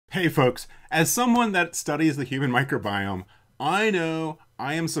Hey folks, as someone that studies the human microbiome, I know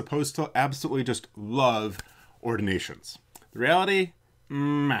I am supposed to absolutely just love ordinations. The reality?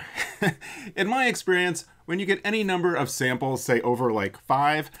 Meh. In my experience, when you get any number of samples, say over like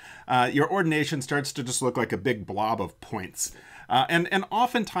 5, your ordination starts to just look like a big blob of points. And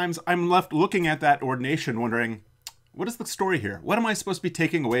oftentimes I'm left looking at that ordination wondering, what is the story here? What am I supposed to be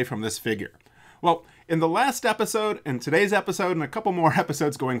taking away from this figure? Well, in the last episode, and today's episode, and a couple more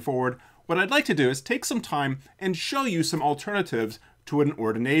episodes going forward, what I'd like to do is take some time and show you some alternatives to an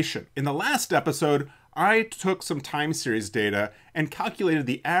ordination. In the last episode, I took some time series data and calculated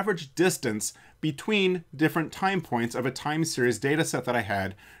the average distance between different time points of a time series data set that I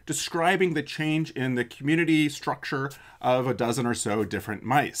had, describing the change in the community structure of a dozen or so different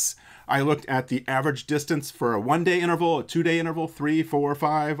mice. I looked at the average distance for a 1-day interval, a 2-day interval, 3, 4,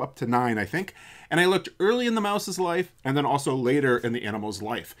 5, up to 9, I think. And I looked early in the mouse's life and then also later in the animal's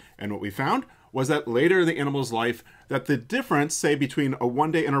life. And what we found was that later in the animal's life, that the difference, say, between a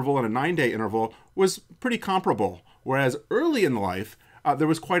 1-day interval and a 9-day interval was pretty comparable. Whereas early in life, there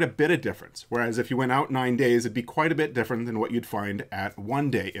was quite a bit of difference. Whereas if you went out 9 days, it'd be quite a bit different than what you'd find at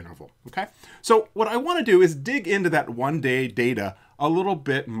 1-day interval, okay? So what I want to do is dig into that 1-day data a little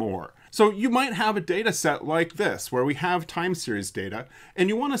bit more. So you might have a data set like this, where we have time series data, and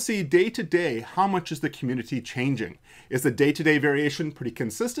you want to see day to day, how much is the community changing? Is the day-to-day variation pretty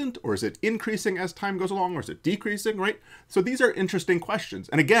consistent, or is it increasing as time goes along, or is it decreasing, right? So these are interesting questions.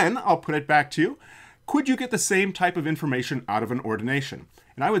 And again, I'll put it back to you. Could you get the same type of information out of an ordination?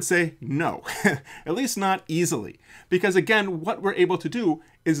 And I would say no, at least not easily. Because again, what we're able to do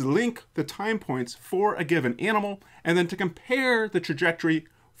is link the time points for a given animal, and then to compare the trajectory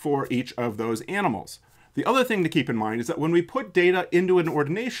for each of those animals. The other thing to keep in mind is that when we put data into an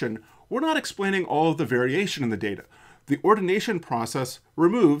ordination, we're not explaining all of the variation in the data. The ordination process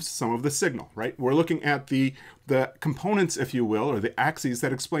removes some of the signal, right? We're looking at the components, if you will, or the axes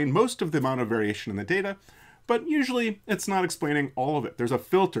that explain most of the amount of variation in the data, but usually it's not explaining all of it. There's a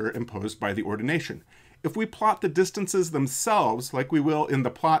filter imposed by the ordination. If we plot the distances themselves, like we will in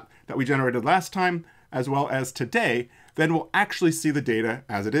the plot that we generated last time, as well as today, then we'll actually see the data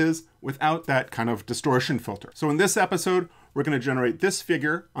as it is without that kind of distortion filter. So in this episode, we're going to generate this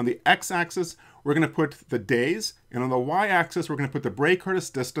figure. On the x-axis, we're going to put the days, and on the y-axis, we're going to put the Bray-Curtis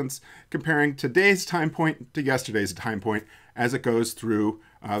distance, comparing today's time point to yesterday's time point as it goes through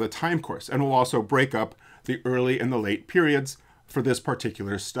the time course. And we'll also break up the early and the late periods for this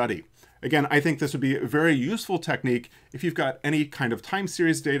particular study. Again, I think this would be a very useful technique if you've got any kind of time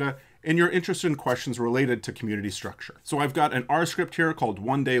series data and you're interested in questions related to community structure. So I've got an R script here called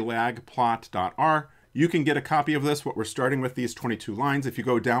 1daylagplot.r. You can get a copy of this, what we're starting with, these 22 lines. If you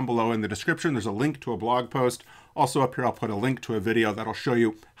go down below in the description, there's a link to a blog post. Also up here, I'll put a link to a video that'll show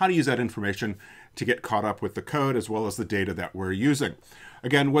you how to use that information to get caught up with the code as well as the data that we're using.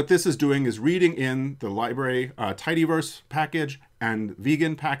 Again, what this is doing is reading in the library tidyverse package and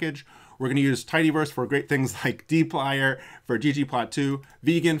vegan package. We're going to use tidyverse for great things like dplyr for ggplot2,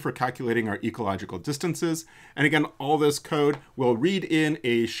 vegan for calculating our ecological distances. And again, all this code will read in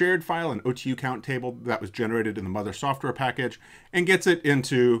a shared file, an OTU count table that was generated in the mother software package, and gets it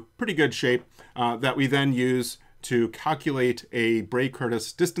into pretty good shape that we then use to calculate a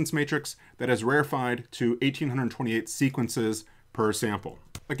Bray-Curtis distance matrix that is rarefied to 1828 sequences per sample.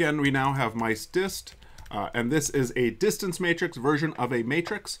 Again, we now have mice dist, and this is a distance matrix version of a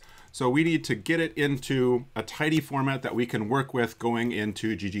matrix. So we need to get it into a tidy format that we can work with going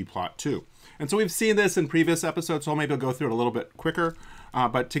into ggplot2. And so we've seen this in previous episodes, so maybe I'll go through it a little bit quicker.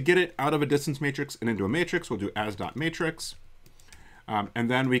 But to get it out of a distance matrix and into a matrix, we'll do as.matrix.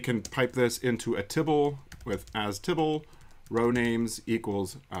 And then we can pipe this into a tibble with as tibble, row names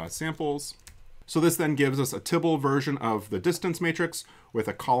equals samples. So this then gives us a tibble version of the distance matrix with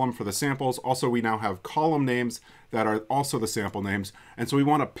a column for the samples. Also, we now have column names that are also the sample names. And so we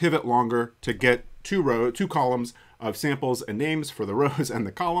want to pivot longer to get two columns of samples and names for the rows and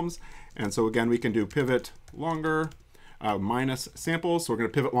the columns. And so again, we can do pivot longer minus samples. So we're going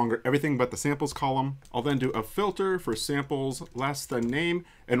to pivot longer everything but the samples column. I'll then do a filter for samples less than name.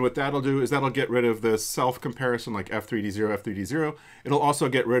 And what that'll do is that'll get rid of the self comparison like F3D0, F3D0. It'll also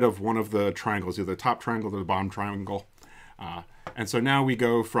get rid of one of the triangles, either the top triangle or the bottom triangle. And so now we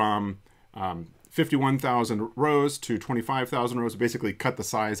go from 51,000 rows to 25,000 rows, basically cut the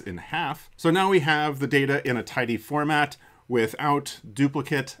size in half. So now we have the data in a tidy format without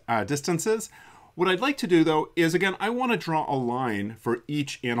duplicate distances. What I'd like to do though is, again, I want to draw a line for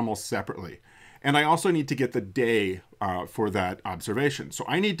each animal separately. And I also need to get the day for that observation. So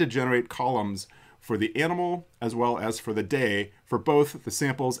I need to generate columns for the animal as well as for the day for both the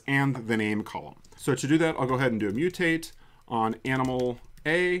samples and the name column. So to do that, I'll go ahead and do a mutate on animal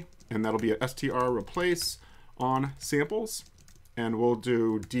A, and that'll be a str replace on samples. And we'll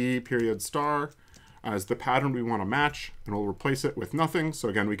do d period star as the pattern we want to match, and we'll replace it with nothing. So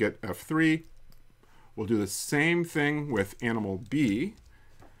again, we get F3. We'll do the same thing with animal B,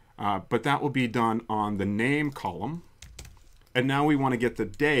 but that will be done on the name column. And now we want to get the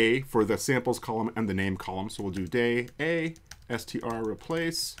day for the samples column and the name column. So we'll do day A, str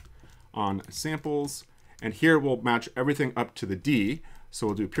replace on samples. And here we'll match everything up to the D. So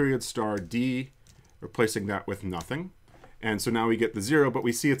we'll do period star D, replacing that with nothing. And so now we get the 0, but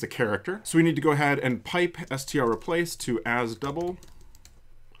we see it's a character. So we need to go ahead and pipe str replace to as double.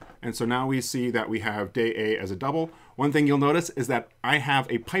 And so now we see that we have day A as a double. One thing you'll notice is that I have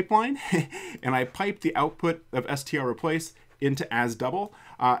a pipeline and I pipe the output of str replace into as double.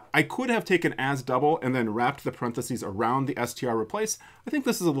 I could have taken as double and then wrapped the parentheses around the str replace. I think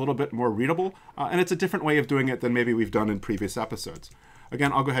this is a little bit more readable, and it's a different way of doing it than maybe we've done in previous episodes.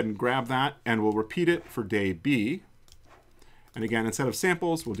 Again, I'll go ahead and grab that and we'll repeat it for day B. And again, instead of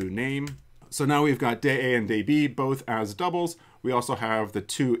samples, we'll do name. So now we've got day A and day B both as doubles. We also have the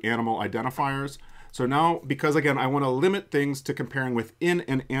 2 animal identifiers. So now, because again, I want to limit things to comparing within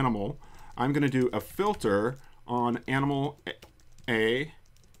an animal, I'm going to do a filter on animal A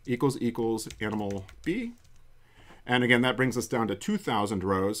equals animal B. And again, that brings us down to 2,000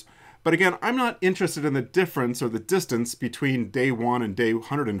 rows. But again, I'm not interested in the difference or the distance between day 1 and day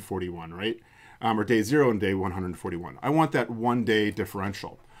 141, right? Or day 0 and day 141. I want that 1 day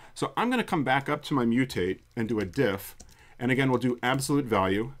differential. So I'm going to come back up to my mutate and do a diff. And again, we'll do absolute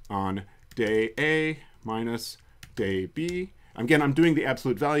value on day A minus day B. Again, I'm doing the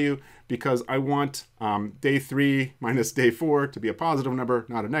absolute value because I want day 3 minus day 4 to be a positive number,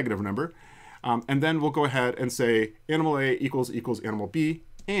 not a negative number. And then we'll go ahead and say animal A equals animal B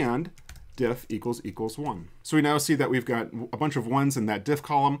and diff equals 1. So we now see that we've got a bunch of 1s in that diff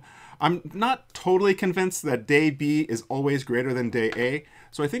column. I'm not totally convinced that day B is always greater than day A.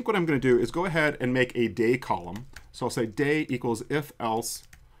 So I think what I'm going to do is go ahead and make a day column. So I'll say day equals if else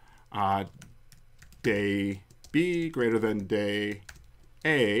day B greater than day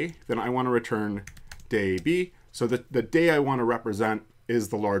A, then I want to return day B. So the day I want to represent is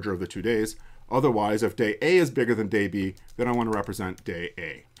the larger of the 2 days. Otherwise, if day A is bigger than day B, then I want to represent day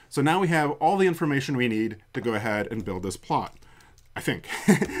A. So now we have all the information we need to go ahead and build this plot, I think.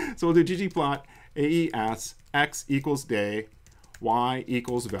 So we'll do ggplot AES x equals day, y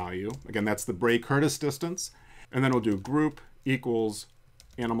equals value. Again, that's the Bray-Curtis distance. And then we'll do group equals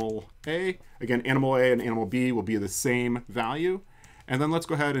animal A. Again, animal A and animal B will be the same value. And then let's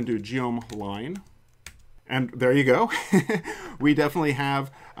go ahead and do geom line. And there you go. We definitely have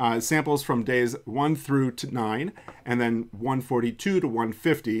samples from days 1 through to 9, and then 142 to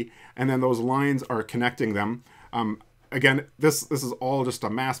 150, and then those lines are connecting them. Again, this is all just a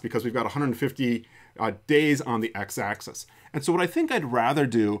mass because we've got 150 days on the x-axis. And so what I think I'd rather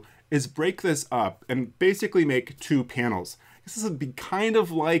do is break this up and basically make 2 panels. This would be kind of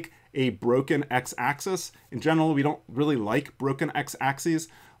like a broken x-axis. In general, we don't really like broken x-axes.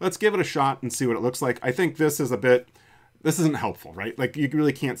 Let's give it a shot and see what it looks like. I think this isn't helpful, right? Like you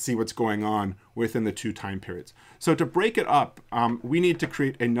really can't see what's going on within the 2 time periods. So to break it up, we need to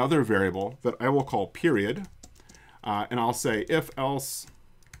create another variable that I will call period. And I'll say if else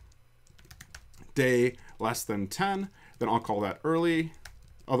day less than 10, then I'll call that early.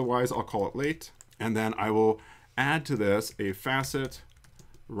 Otherwise, I'll call it late. And then I will add to this a facet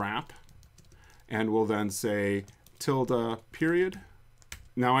wrap, and we'll then say tilde period.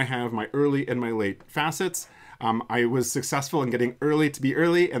 Now I have my early and my late facets. I was successful in getting early to be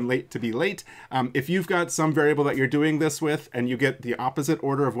early and late to be late. If you've got some variable that you're doing this with and you get the opposite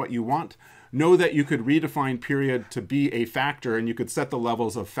order of what you want, know that you could redefine period to be a factor, and you could set the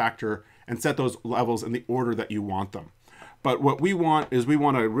levels of factor and set those levels in the order that you want them. But what we want is we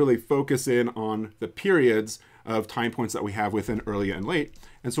want to really focus in on the periods of time points that we have within early and late.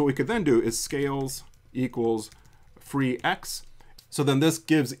 And so what we could then do is scales equals free x. So then this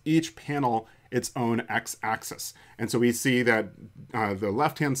gives each panel its own x-axis. And so we see that the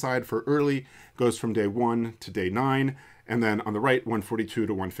left-hand side for early goes from day 1 to day 9, and then on the right, 142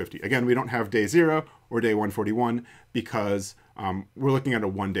 to 150. Again, we don't have day 0 or day 141 because we're looking at a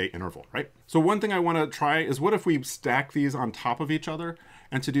 1-day interval, right? So one thing I want to try is what if we stack these on top of each other?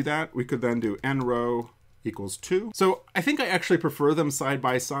 And to do that, we could then do n row equals 2. So I think I actually prefer them side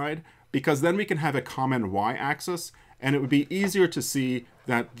by side because then we can have a common y-axis, And it would be easier to see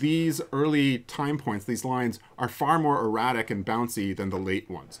that these early time points, these lines, are far more erratic and bouncy than the late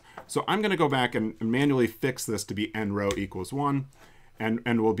ones. So I'm going to go back and manually fix this to be n row equals 1,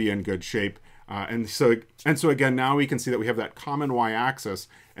 and we'll be in good shape. And so again, now we can see that we have that common y-axis,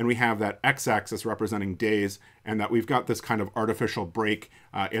 and we have that x-axis representing days, and that we've got this kind of artificial break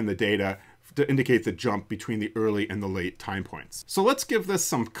in the data to indicate the jump between the early and the late time points. So let's give this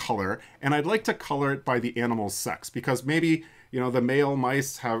some color, and I'd like to color it by the animal's sex, because maybe, you know, the male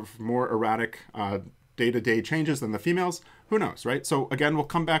mice have more erratic day-to-day changes than the females. Who knows, right? So again, we'll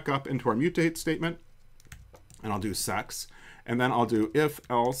come back up into our mutate statement, and I'll do sex, and then I'll do if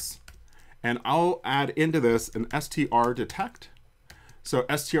else, and I'll add into this an str detect. So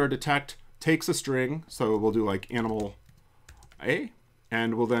str detect takes a string, so we'll do like animal A,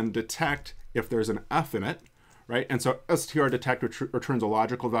 and we'll then detect if there's an F in it, right? And so str detect returns a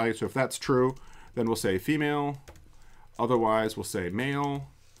logical value. So if that's true, then we'll say female. Otherwise, we'll say male.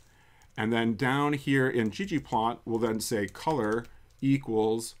 And then down here in ggplot, we'll then say color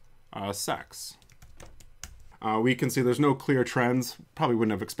equals sex. We can see there's no clear trends. Probably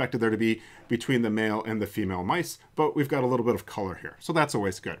wouldn't have expected there to be between the male and the female mice, but we've got a little bit of color here. So that's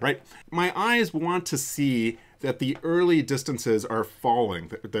always good, right? My eyes want to see that the early distances are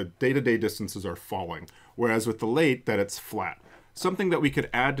falling, the day-to-day distances are falling, whereas with the late, that it's flat. Something that we could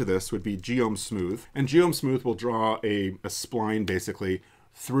add to this would be geome smooth, and geome smooth will draw a spline basically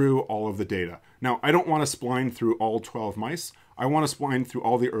through all of the data. Now, I don't want to spline through all 12 mice. I want to spline through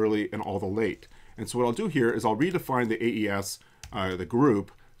all the early and all the late. And so what I'll do here is I'll redefine the AES, the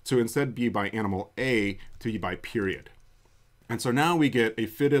group, to instead be by animal A to be by period. And so now we get a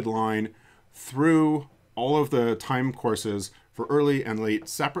fitted line through all of the time courses for early and late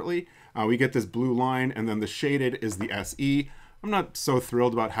separately. We get this blue line, and then the shaded is the SE. I'm not so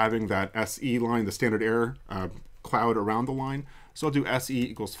thrilled about having that SE line, the standard error cloud around the line. So I'll do SE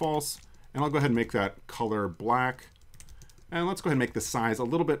equals false, and I'll go ahead and make that color black. And let's go ahead and make the size a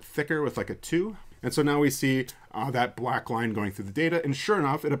little bit thicker with like a 2. And so now we see that black line going through the data. And sure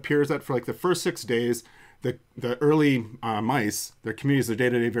enough, it appears that for like the first 6 days, the early mice, their communities, their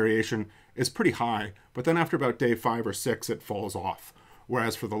day-to-day variation is pretty high. But then after about day 5 or 6, it falls off.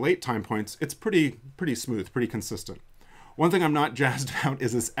 Whereas for the late time points, it's pretty smooth, pretty consistent. One thing I'm not jazzed about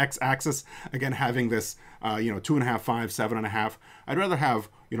is this x-axis, again, having this, 2.5, 5, 7.5. I'd rather have,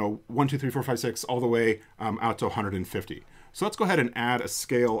 1, 2, 3, 4, 5, 6, all the way out to 150. So let's go ahead and add a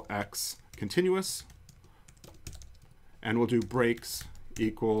scale x continuous, and we'll do breaks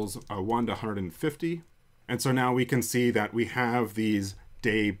equals 1 to 150. And so now we can see that we have these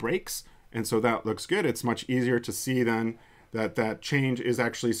day breaks, and so that looks good. It's much easier to see then that that change is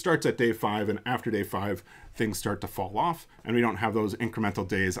actually starts at day 5, and after day 5 things start to fall off, and we don't have those incremental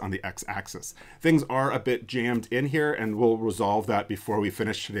days on the x-axis. Things are a bit jammed in here, and we'll resolve that before we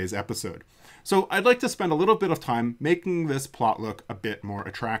finish today's episode. So I'd like to spend a little bit of time making this plot look a bit more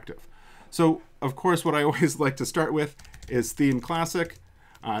attractive. So of course what I always like to start with is theme classic,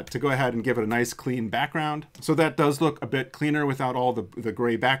 to go ahead and give it a nice clean background. So that does look a bit cleaner without all the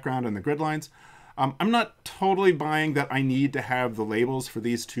gray background and the grid lines. I'm not totally buying that I need to have the labels for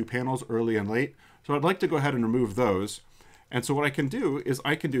these 2 panels, early and late. So I'd like to go ahead and remove those. And so what I can do is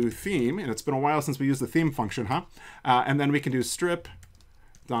I can do theme, and it's been a while since we used the theme function, and then we can do strip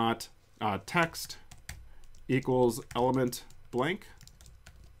dot text equals element blank.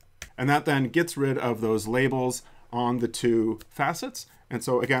 And that then gets rid of those labels on the 2 facets. And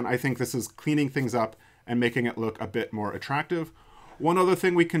so again, I think this is cleaning things up and making it look a bit more attractive. One other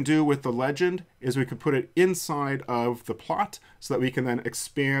thing we can do with the legend is we could put it inside of the plot so that we can then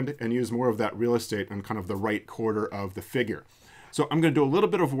expand and use more of that real estate in kind of the right quarter of the figure. So I'm going to do a little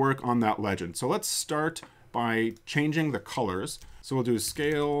bit of work on that legend. So let's start by changing the colors. So we'll do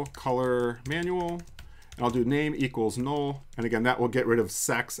scale color manual, and I'll do name equals null. And again, that will get rid of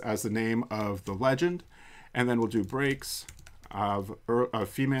sex as the name of the legend. And then we'll do breaks of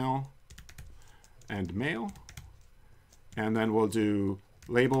female and male. And then we'll do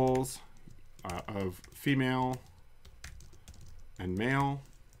labels of female and male.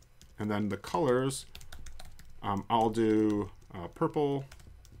 And then the colors, I'll do purple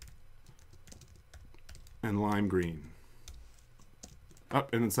and lime green. Oh,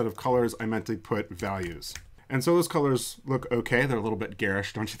 and instead of colors, I meant to put values. And so those colors look okay. They're a little bit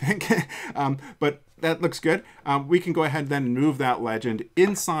garish, don't you think? But that looks good. We can go ahead then and move that legend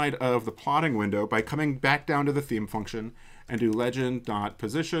inside of the plotting window by coming back down to the theme function and do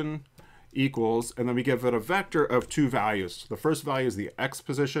legend.position equals, and then we give it a vector of 2 values. The first value is the x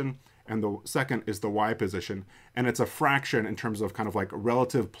position, and the second is the y position. And it's a fraction in terms of kind of like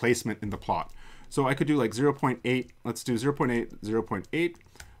relative placement in the plot. So I could do like 0.8. Let's do 0.8, 0.8.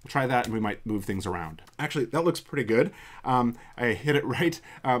 We'll try that and we might move things around. Actually, that looks pretty good. I hit it right.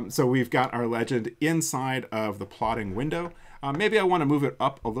 So we've got our legend inside of the plotting window. Maybe I want to move it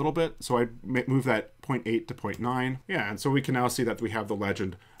up a little bit. So I move that 0.8 to 0.9. Yeah, and so we can now see that we have the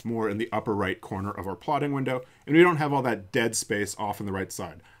legend more in the upper right corner of our plotting window. And we don't have all that dead space off on the right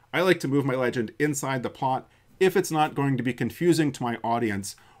side. I like to move my legend inside the plot if it's not going to be confusing to my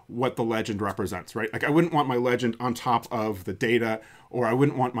audience what the legend represents, right? Like I wouldn't want my legend on top of the data, or I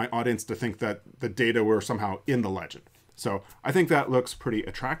wouldn't want my audience to think that the data were somehow in the legend. So I think that looks pretty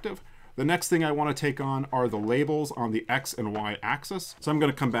attractive. The next thing I want to take on are the labels on the X and Y axis. So I'm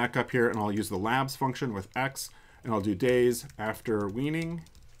going to come back up here and I'll use the labs function with X, and I'll do days after weaning.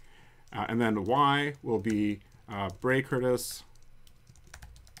 And then Y will be Bray Curtis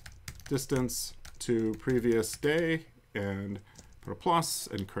distance to previous day, and put a plus,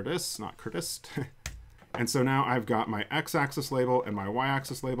 and Curtis, not Curtis. And so now I've got my X-axis label and my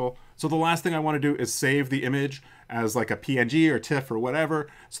Y-axis label. So the last thing I want to do is save the image as like a PNG or TIFF or whatever,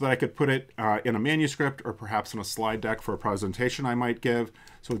 so that I could put it in a manuscript or perhaps in a slide deck for a presentation I might give.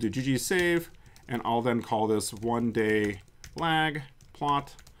 So we'll do GG save, and I'll then call this 1 day lag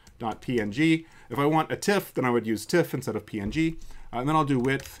plot.png. If I want a TIFF, then I would use TIFF instead of PNG. And then I'll do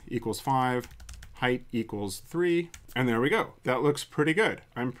width equals 5, height equals 3, and there we go. That looks pretty good.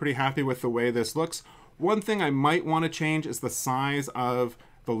 I'm pretty happy with the way this looks. One thing I might want to change is the size of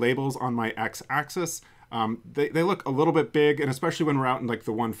the labels on my X-axis. They look a little bit big, and especially when we're out in like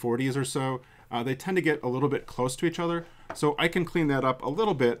the 140s or so, they tend to get a little bit close to each other. So I can clean that up a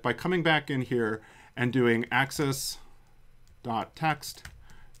little bit by coming back in here and doing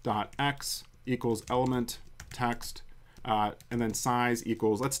axis.text.x equals element text, and then size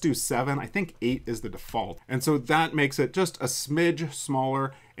equals, let's do 7. I think 8 is the default. And so that makes it just a smidge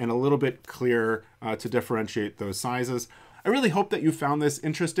smaller and a little bit clearer to differentiate those sizes. I really hope that you found this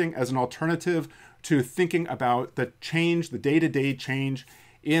interesting as an alternative to thinking about the change, the day-to-day change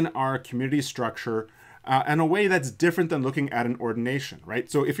in our community structure in a way that's different than looking at an ordination,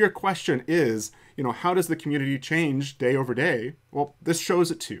 right? So if your question is, how does the community change day over day? Well, this shows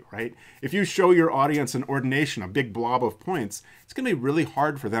it to you, right? If you show your audience an ordination, a big blob of points, it's going to be really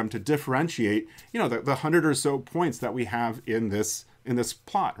hard for them to differentiate, the 100 or so points that we have in this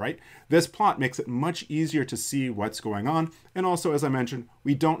plot, right? This plot makes it much easier to see what's going on. And also, as I mentioned,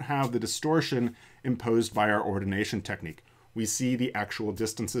 we don't have the distortion imposed by our ordination technique. We see the actual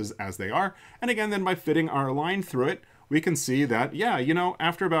distances as they are. And again, then by fitting our line through it, we can see that, yeah,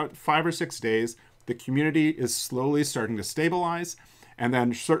 after about 5 or 6 days, the community is slowly starting to stabilize. And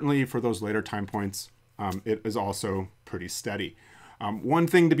then certainly for those later time points, it is also pretty steady. One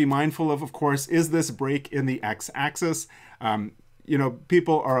thing to be mindful of course, is this break in the X-axis.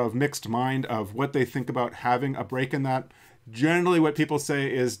 People are of mixed mind of what they think about having a break in that. Generally, what people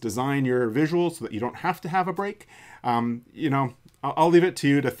say is design your visual so that you don't have to have a break. I'll leave it to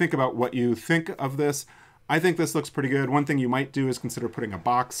you to think about what you think of this. I think this looks pretty good. One thing you might do is consider putting a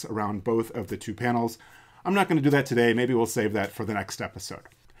box around both of the two panels. I'm not going to do that today. Maybe we'll save that for the next episode.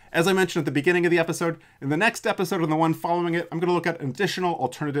 As I mentioned at the beginning of the episode, in the next episode and the one following it, I'm going to look at additional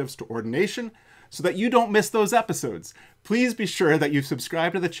alternatives to ordination so that you don't miss those episodes. Please be sure that you've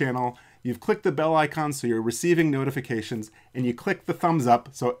subscribed to the channel, you've clicked the bell icon so you're receiving notifications, and you click the thumbs up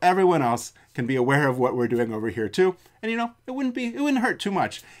so everyone else can be aware of what we're doing over here too. And it wouldn't hurt too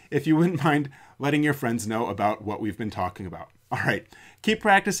much if you wouldn't mind letting your friends know about what we've been talking about. All right, keep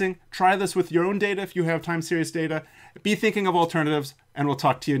practicing. Try this with your own data if you have time series data. Be thinking of alternatives, and we'll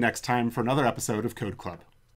talk to you next time for another episode of Code Club.